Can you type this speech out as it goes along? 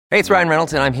Hey, it's Ryan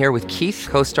Reynolds, and I'm here with Keith,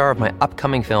 co-star of my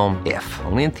upcoming film, If,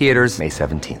 only in theaters May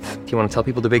 17th. Do you want to tell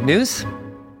people the big news?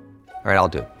 All right, I'll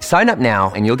do it. Sign up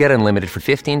now and you'll get unlimited for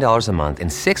 $15 a month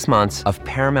and 6 months of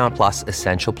Paramount Plus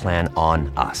Essential Plan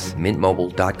on us.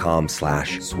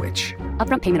 MintMobile.com/switch.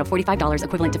 Upfront payment of $45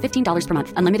 equivalent to $15 per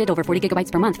month. Unlimited over 40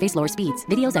 gigabytes per month. Face lower speeds.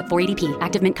 Videos at 480p.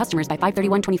 Active Mint customers by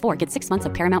 531.24 get 6 months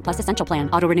of Paramount Plus Essential Plan.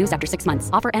 Auto renews after 6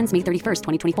 months. Offer ends May 31st,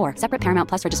 2024. Separate Paramount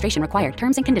Plus registration required.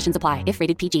 Terms and conditions apply if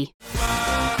rated PG.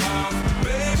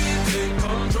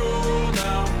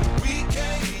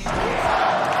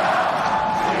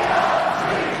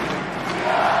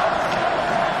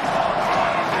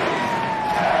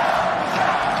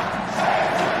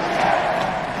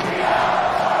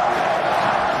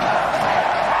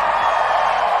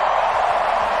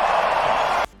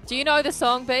 Do you know the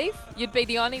song, Beef? You'd be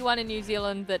the only one in New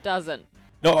Zealand that doesn't.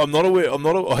 No, I'm not aware.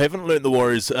 I haven't learned the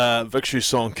Warriors' victory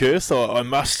song, Kirst.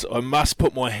 I must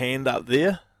put my hand up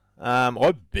there.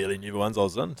 I barely knew the ones I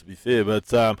was in, to be fair,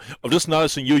 but I'm just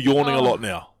noticing you're yawning a lot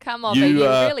now. Come on, you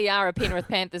really are a Penrith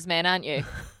Panthers man, aren't you?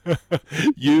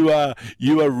 You are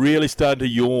really starting to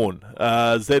yawn.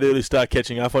 Is that early start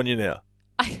catching up on you now?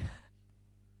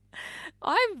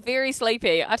 I'm very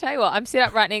sleepy. I tell you what, I'm set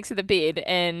up right next to the bed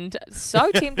and so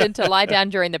tempted to lie down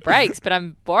during the breaks, but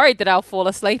I'm worried that I'll fall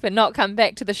asleep and not come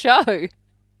back to the show. I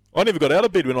never got out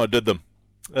of bed when I did them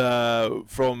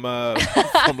from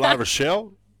La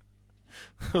Rochelle.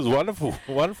 It was a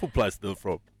wonderful place to do it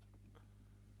from.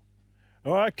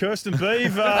 All right, Kirsten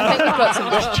Beeve. I think we've got some...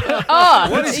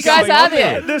 you guys are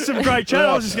there. There's some great chat.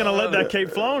 I was just going to let that keep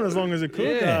flowing as long as it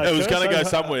could. Yeah. It was going to go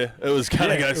somewhere. It was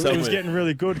getting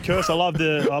really good. Kirst, I love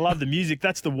the music.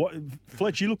 That's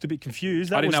Fletch, you looked a bit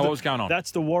confused. I didn't know what was going on.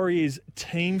 That's the Warriors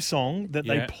team song that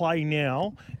they play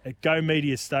now at Go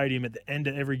Media Stadium at the end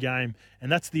of every game,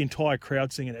 and that's the entire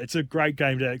crowd singing it. It's a great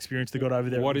game day experience they got over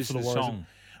there. What is for the Warriors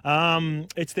song?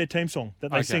 It's their team song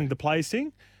that they sing. The players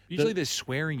sing. Usually there's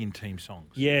swearing in team songs.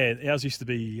 Yeah, ours used to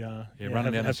be...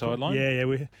 running down the sideline? Yeah.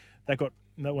 That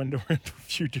went around a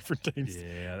few different teams.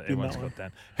 Yeah, everyone's got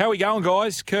that. How are we going,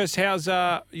 guys? Kirst, how's...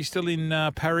 you still in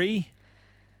Paris?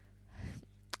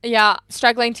 Yeah,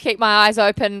 struggling to keep my eyes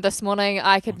open this morning.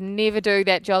 I could never do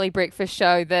that jolly breakfast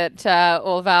show that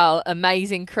all of our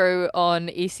amazing crew on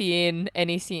SEN and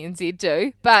SENZ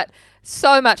do. But...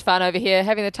 so much fun over here,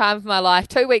 having the time of my life.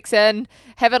 2 weeks in,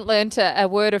 haven't learnt a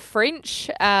word of French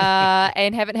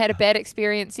and haven't had a bad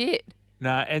experience yet.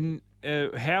 No, and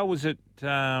how was it?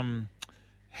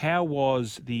 How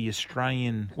was the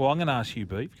Australian? Well, I'm going to ask you,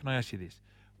 Beef. Can I ask you this?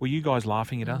 Were you guys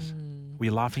laughing at us? Were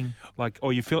you laughing?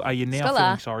 Are you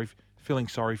now feeling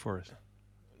sorry for us?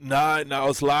 No, I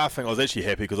was laughing. I was actually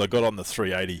happy because I got on the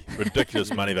 380.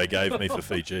 Ridiculous money they gave me for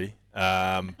Fiji.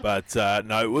 But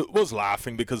it was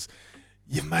laughing because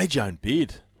you've made your own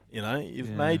bed. You've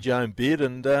made your own bed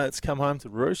and it's come home to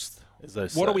roost, as they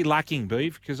say. What are we lacking,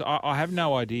 Beef? Because I have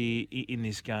no idea in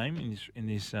this game, in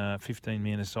this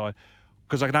 15-man aside,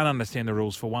 because I don't understand the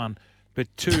rules, for one. But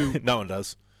two... no one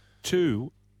does.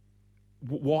 Two,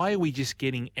 why are we just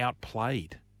getting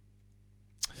outplayed?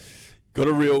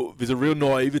 There's a real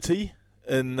naivety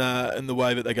in the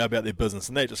way that they go about their business,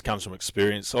 and that just comes from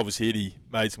experience. Obviously, Eddie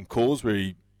made some calls where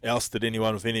he ousted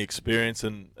anyone with any experience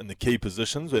in the key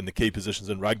positions, and the key positions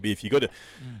in rugby. If you got a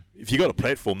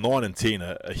platform, 9 and 10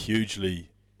 are hugely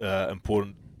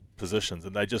important positions,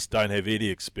 and they just don't have any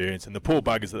experience. And the poor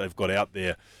buggers that they've got out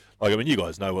there, you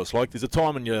guys know what it's like. There's a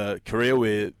time in your career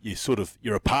where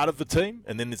you're a part of the team,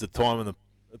 and then there's a time in the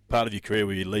part of your career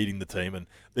where you're leading the team, and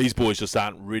these boys just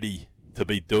aren't ready to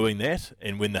be doing that.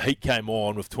 And when the heat came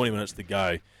on with 20 minutes to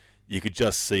go, you could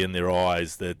just see in their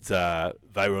eyes that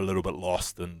they were a little bit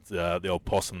lost, and the old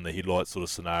possum in the headlights sort of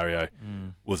scenario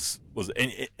was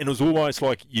and it was almost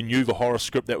like you knew the horror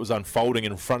script that was unfolding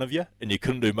in front of you, and you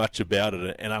couldn't do much about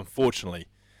it. And unfortunately,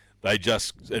 it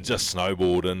just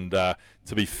snowballed. And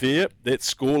to be fair, that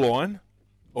scoreline,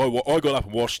 I got up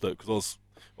and watched it because I was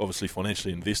obviously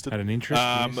financially invested. Had an interest.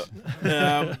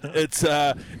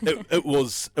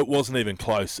 It wasn't even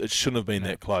close. It shouldn't have been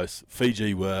that close.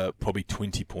 Fiji were probably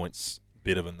 20 points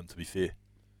better than them, to be fair.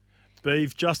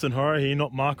 Beef, Justin Horo here,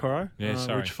 not Mark Horo,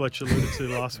 which Fletch alluded to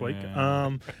last week.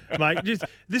 Mate,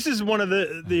 this is one of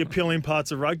the appealing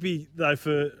parts of rugby, though,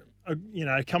 for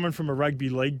coming from a rugby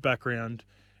league background.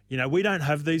 We don't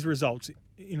have these results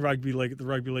in rugby league at the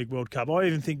Rugby League World Cup. I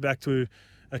even think back to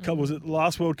a couple, was it the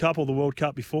last World Cup or the World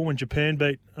Cup before, when Japan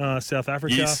beat South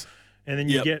Africa? Yes. And then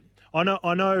you get, I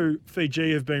know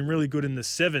Fiji have been really good in the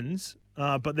sevens,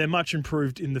 but they're much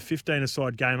improved in the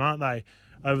 15-a-side game, aren't they,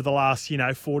 over the last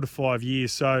 4 to 5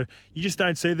 years? So you just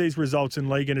don't see these results in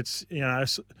league, and it's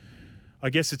I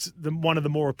guess it's one of the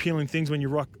more appealing things when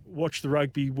you watch the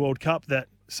Rugby World Cup, that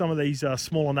some of these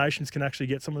smaller nations can actually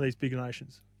get some of these bigger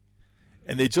nations.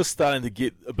 And they're just starting to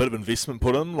get a bit of investment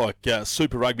put in. Like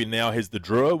Super Rugby now has the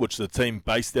Drua, which is a team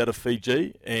based out of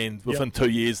Fiji, and within 2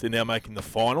 years they're now making the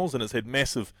finals, and it's had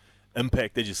massive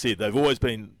impact. As you said, they've always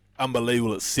been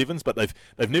unbelievable at sevens, but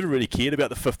they've never really cared about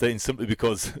the 15 simply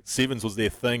because sevens was their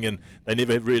thing, and they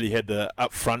never really had the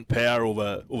upfront power or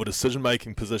the decision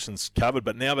making positions covered.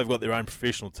 But now they've got their own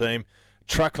professional team,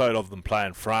 truckload of them play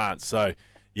in France. So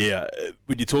yeah,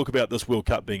 when you talk about this World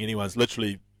Cup being anyone's,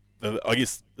 literally, I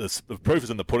guess the proof is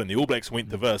in the pudding. The All Blacks went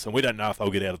to this, and we don't know if they'll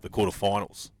get out of the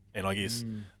quarterfinals. And I guess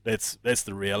that's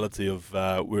the reality of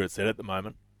where it's at the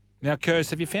moment. Now, Kirst,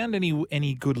 have you found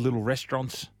any good little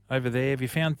restaurants over there? Have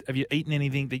you eaten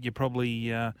anything that you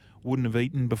probably wouldn't have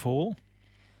eaten before?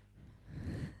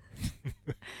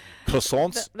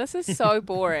 Croissants. This is so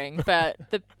boring, but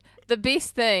the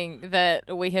best thing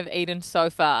that we have eaten so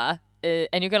far, and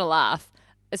you're going to laugh,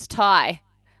 is Thai.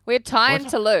 We had Thai in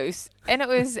Toulouse, and it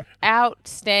was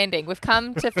outstanding. We've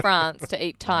come to France to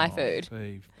eat Thai food.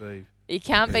 Beef. You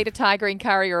can't beat a Thai green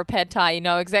curry or a pad Thai. You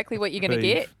know exactly what you're going to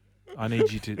get. I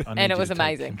need you to. And it was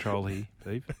amazing. Take control here,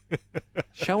 Beef.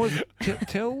 Show us.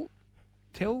 Tell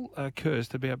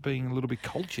Kirst about being a little bit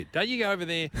cultured. Don't you go over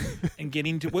there and get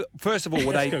into? Well, first of all,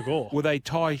 were they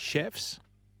Thai chefs?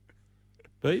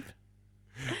 Beef.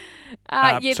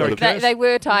 Sorry, they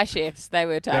were Thai chefs. They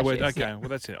were Thai chefs. Okay, yeah. well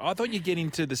that's it. I thought you'd get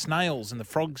into the snails and the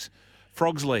frogs'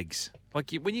 legs.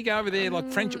 Like when you go over there,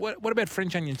 like French. What about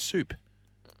French onion soup?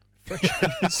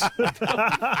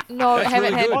 No, I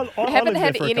haven't lived had there for a couple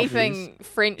of anything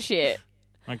French yet.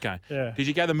 Okay. Yeah. Did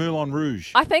you go the Moulin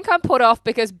Rouge? I think I'm put off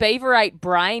because Beaver ate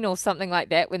brain or something like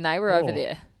that when they were over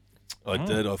there. I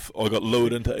did. I got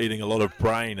lured into eating a lot of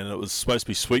brain, and it was supposed to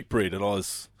be sweetbread, and I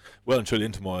was well and truly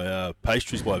into my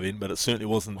pastries by then, but it certainly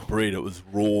wasn't bread. It was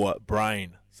raw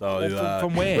brain. So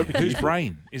from where? Whose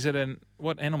brain? Is it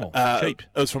what animal? Sheep.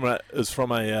 It was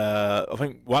from a. I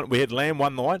think we had lamb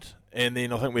one night, and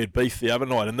then I think we had beef the other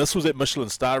night. And this was at Michelin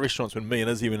star restaurants when me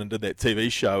and Izzy went and did that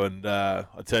TV show. And I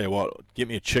tell you what, get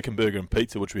me a chicken burger and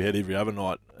pizza, which we had every other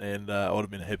night, and I would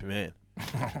have been a happy man.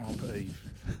 Oh, beef.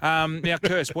 Now,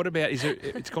 Kirst, what about?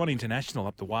 It's gone international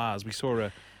up the wires. We saw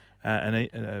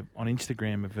on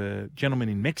Instagram of a gentleman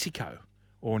in Mexico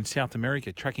or in South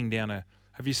America tracking down a.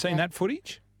 Have you seen that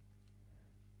footage?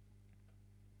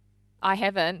 I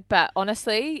haven't, but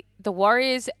honestly, the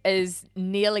Warriors is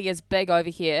nearly as big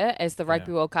over here as the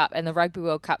Rugby World Cup, and the Rugby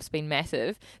World Cup's been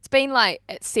massive. It's been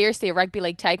seriously a rugby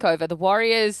league takeover. The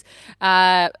Warriors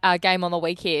game on the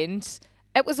weekend,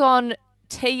 it was on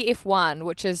TF1,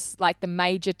 which is like the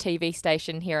major TV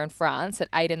station here in France at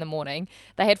 8 a.m.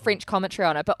 They had French commentary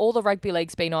on it, but all the rugby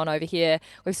league's been on over here.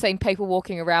 We've seen people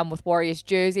walking around with Warriors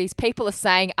jerseys. People are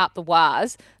saying up the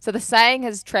wires. So the saying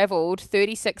has travelled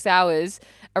 36 hours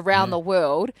around the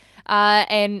world.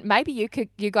 And maybe you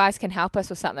guys can help us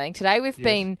with something. Today we've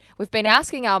been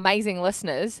asking our amazing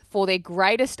listeners for their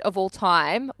greatest of all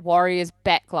time Warriors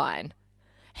backline.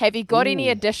 Have you got any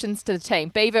additions to the team?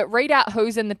 Beaver, read out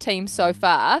who's in the team so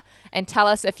far and tell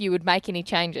us if you would make any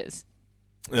changes.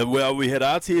 Well, we had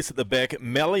RTS at the back,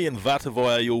 Malley and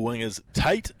Vatavai, your wingers,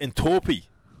 Tate and Torpy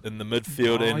in the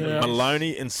midfield, and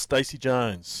Maloney and Stacey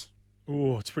Jones.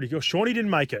 Oh, it's pretty good. Shawnee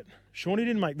didn't make it. Shawnee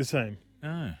didn't make the team.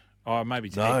 Oh, maybe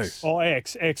it's No. X. Oh,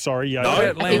 X, sorry. Yeah.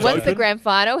 No. He wins the grand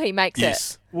final, he makes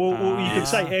it. Well, you could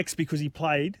say X because he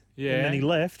played and then he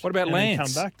left. What about and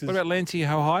Lance? Come back What about Lancey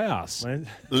Hohias?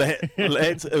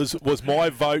 Lance was my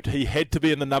vote. He had to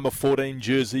be in the number 14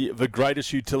 jersey, the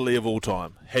greatest utility of all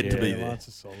time. Had to be there. Lance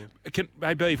is solid.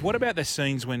 Hey, Beef, what about the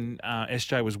scenes when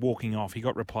SJ was walking off? He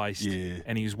got replaced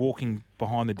and he was walking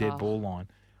behind the dead ball line.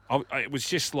 It was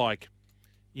just like,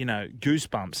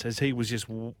 goosebumps as he was just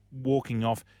walking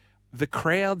off. The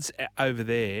crowds over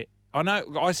there, I know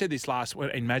I said this last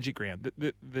in Magic Round,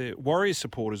 the Warriors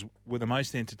supporters were the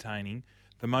most entertaining,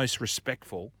 the most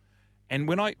respectful, and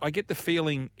when I get the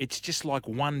feeling it's just like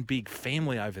one big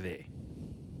family over there.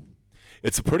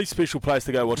 It's a pretty special place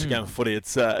to go watch a game of footy.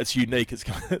 It's unique.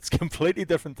 It's completely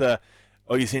different to,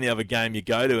 I guess, any other game you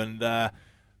go to, and they're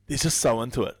just so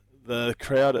into it. The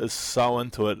crowd is so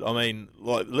into it. I mean,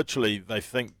 like literally, they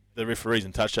think the referees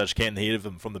and touch judge can hear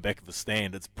them from the back of the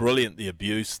stand. It's brilliant, the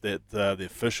abuse that the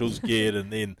officials get,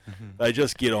 and then they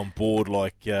just get on board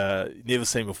like never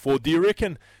seen before. Do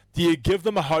you give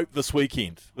them a hope this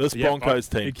weekend, this Broncos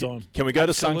team? Can we go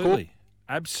to Suncorp?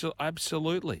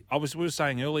 Absolutely. We were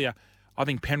saying earlier, I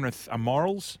think Penrith are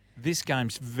morals. This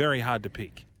game's very hard to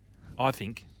pick, I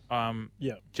think.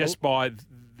 Just by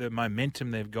the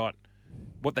momentum they've got,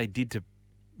 what they did to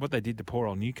what they did to poor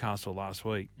old Newcastle last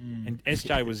week, and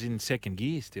SJ was in second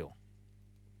gear still.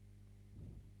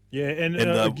 Yeah, and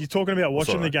you're talking about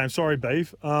watching the game. Sorry,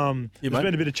 Beef. There's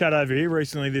been a bit of chat over here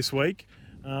recently this week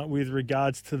with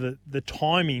regards to the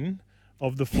timing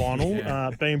of the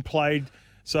final being played.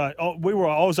 So I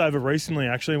was over recently,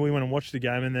 actually. We went and watched the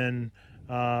game, and then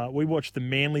we watched the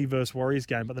Manly versus Warriors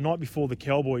game. But the night before, the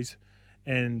Cowboys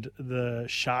and the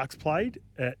Sharks played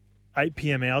at 8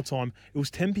 p.m. our time. It was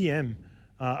 10 p.m.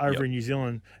 Over in New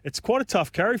Zealand. It's quite a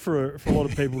tough carry for a lot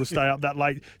of people to stay up that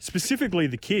late, specifically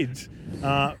the kids,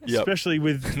 especially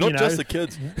with not just the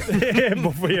kids.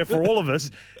 For all of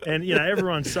us. And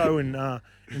everyone's so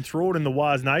enthralled in the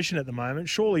Waz Nation at the moment.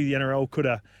 Surely the NRL could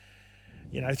have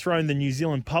thrown the New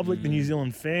Zealand public, the New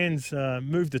Zealand fans,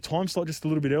 moved the time slot just a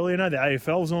little bit earlier. I know the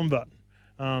AFL's on, but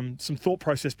some thought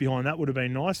process behind that would have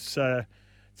been nice. So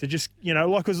just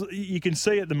you can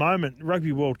see at the moment,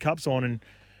 Rugby World Cup's on,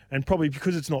 and probably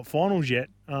because it's not finals yet,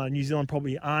 New Zealand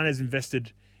probably aren't as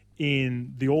invested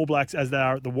in the All Blacks as they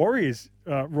are at the Warriors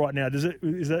right now.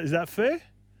 Is that fair?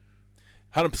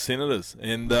 100% it is.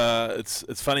 And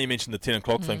it's funny you mentioned the 10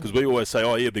 o'clock thing, because we always say,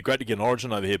 it'd be great to get an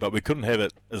Origin over here, but we couldn't have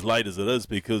it as late as it is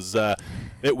because that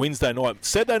Wednesday night,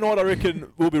 Saturday night, I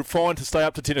reckon we'll be fine to stay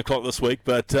up to 10 o'clock this week,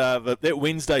 but that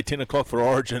Wednesday 10 o'clock for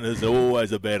Origin is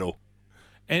always a battle.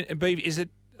 And Beav, is it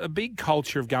a big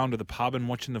culture of going to the pub and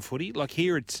watching the footy? Like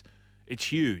here, it's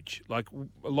huge. Like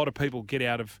a lot of people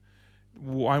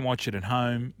won't watch it at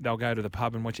home. They'll go to the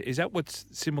pub and watch it. Is that what's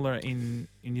similar in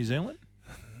New Zealand?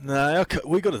 No,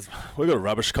 we got a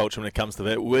rubbish culture when it comes to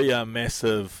that. We are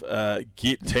massive.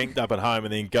 Get tanked up at home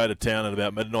and then go to town at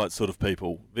about midnight sort of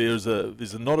people. There's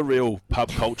not a real pub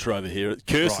culture over here.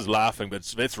 Curse is laughing, but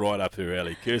that's right up her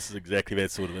alley. Curse is exactly that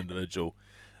sort of individual.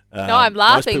 No, I'm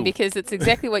laughing because it's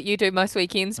exactly what you do most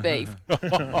weekends, Beef.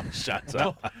 Shut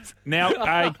up. Now,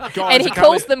 guys, and he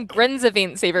calls them grins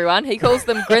events, everyone. He calls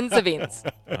them grins events.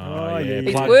 Oh, yeah.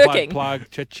 He's working. Plug,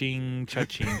 cha-ching,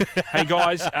 cha-ching. Hey,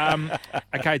 guys,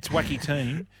 okay, it's Wacky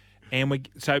Team. And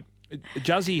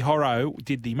Juzzy Horo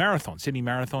did the marathon, Sydney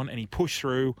Marathon, and he pushed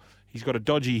through. He's got a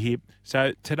dodgy hip.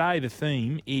 So today the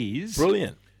theme is...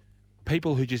 Brilliant.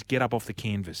 People who just get up off the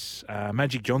canvas.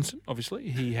 Magic Johnson, obviously,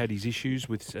 he had his issues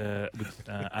with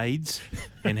AIDS,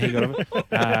 and he got over.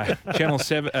 Channel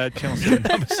 7,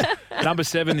 number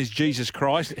 7 is Jesus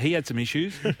Christ. He had some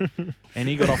issues, and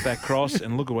he got off that cross,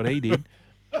 and look at what he did.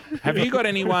 Have you got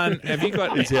anyone?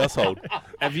 His household.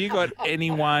 Have you got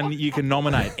anyone you can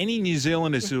nominate? Any New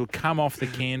Zealanders who have come off the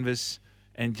canvas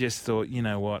and just thought, you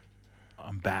know what,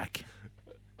 I'm back.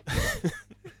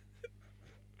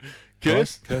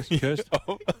 Curse? Anyone to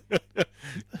top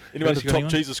anyone?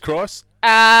 Jesus Christ?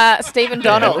 Stephen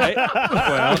Donald.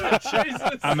 Well,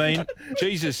 I mean,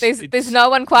 Jesus. There's no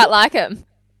one quite like him.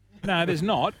 No, there's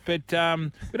not, but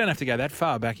we don't have to go that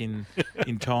far back in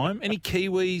time. Any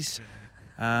Kiwis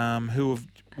who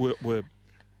were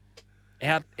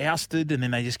ousted and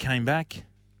then they just came back?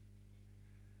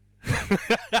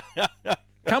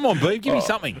 Come on, Beeb, give me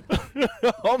something.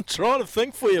 I'm trying to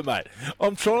think for you, mate.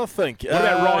 I'm trying to think. What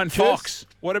about Ryan Fox?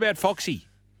 What about Foxy?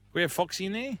 We have Foxy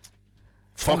in there?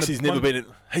 Foxy's never been in...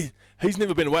 He's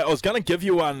never been away. I was going to give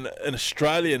you an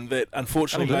Australian that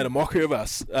unfortunately made a mockery of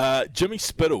us. Jimmy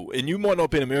Spittle. And you might not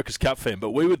be an America's Cup fan,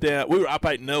 but we were up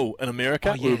 8-0 in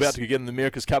America. We were about to get the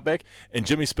America's Cup back. And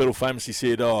Jimmy Spittle famously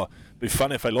said, it'd be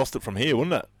funny if they lost it from here,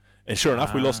 wouldn't it? And sure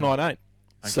enough, we lost 9-8.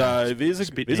 Okay. So there's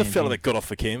a fella that got off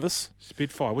the canvas.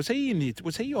 Spitfire. Was he on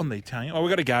the team? Oh, we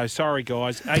got to go. Sorry,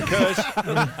 guys. Hey,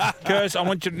 Curse, I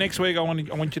want you next week. I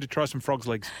want you to try some frog's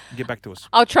legs and get back to us.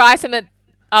 I'll try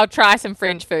some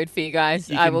French food for you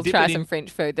guys. I will try some French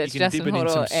food. That's Justin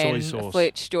Horo and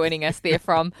Fletch joining us there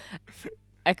from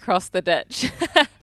across the ditch.